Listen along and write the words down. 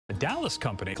A Dallas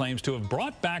company claims to have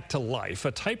brought back to life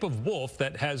a type of wolf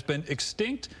that has been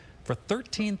extinct for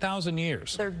 13,000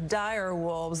 years. They're dire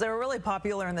wolves. They were really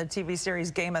popular in the TV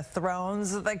series Game of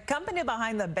Thrones. The company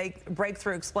behind the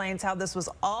breakthrough explains how this was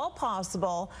all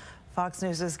possible. Fox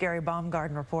News' Gary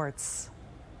Baumgarten reports.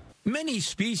 Many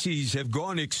species have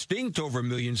gone extinct over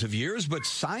millions of years, but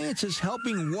science is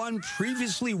helping one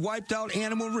previously wiped out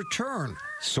animal return.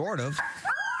 Sort of.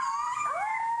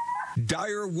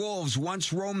 Dire wolves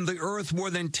once roamed the earth more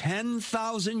than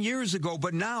 10,000 years ago,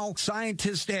 but now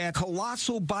scientists at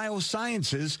Colossal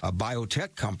Biosciences, a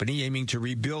biotech company aiming to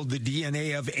rebuild the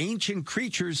DNA of ancient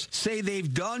creatures, say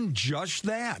they've done just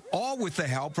that, all with the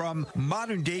help from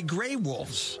modern-day gray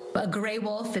wolves. A gray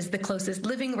wolf is the closest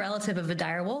living relative of a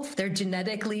dire wolf. They're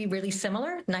genetically really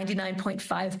similar,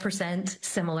 99.5%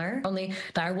 similar. Only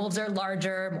dire wolves are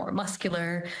larger, more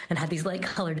muscular, and have these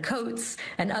light-colored coats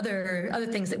and other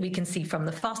things that we can see from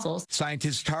the fossils.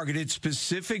 Scientists targeted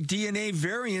specific DNA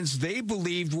variants they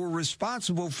believed were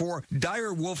responsible for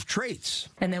dire wolf traits.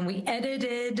 And then we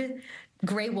edited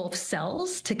gray wolf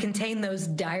cells to contain those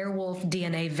dire wolf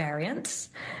DNA variants,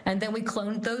 and then we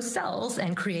cloned those cells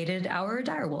and created our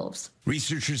dire wolves.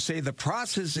 Researchers say the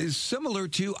process is similar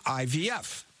to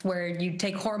IVF, where you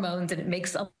take hormones and it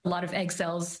makes a lot of egg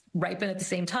cells ripen at the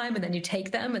same time, and then you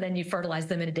take them and then you fertilize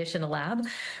them in addition in a lab.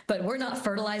 But we're not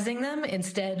fertilizing them.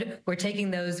 Instead, we're taking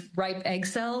those ripe egg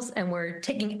cells and we're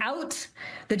taking out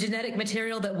the genetic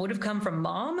material that would have come from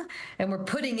mom, and we're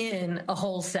putting in a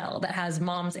whole cell that has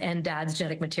mom's and dad's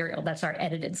genetic material. That's our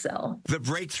edited cell. The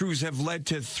breakthroughs have led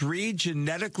to 3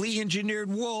 genetically engineered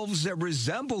wolves that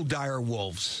resemble dire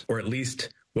wolves. Or at least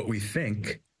what we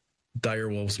think dire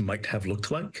wolves might have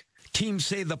looked like. Teams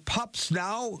say the pups,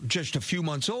 now just a few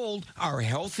months old, are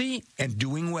healthy and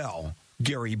doing well.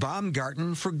 Gary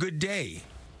Baumgarten for Good Day.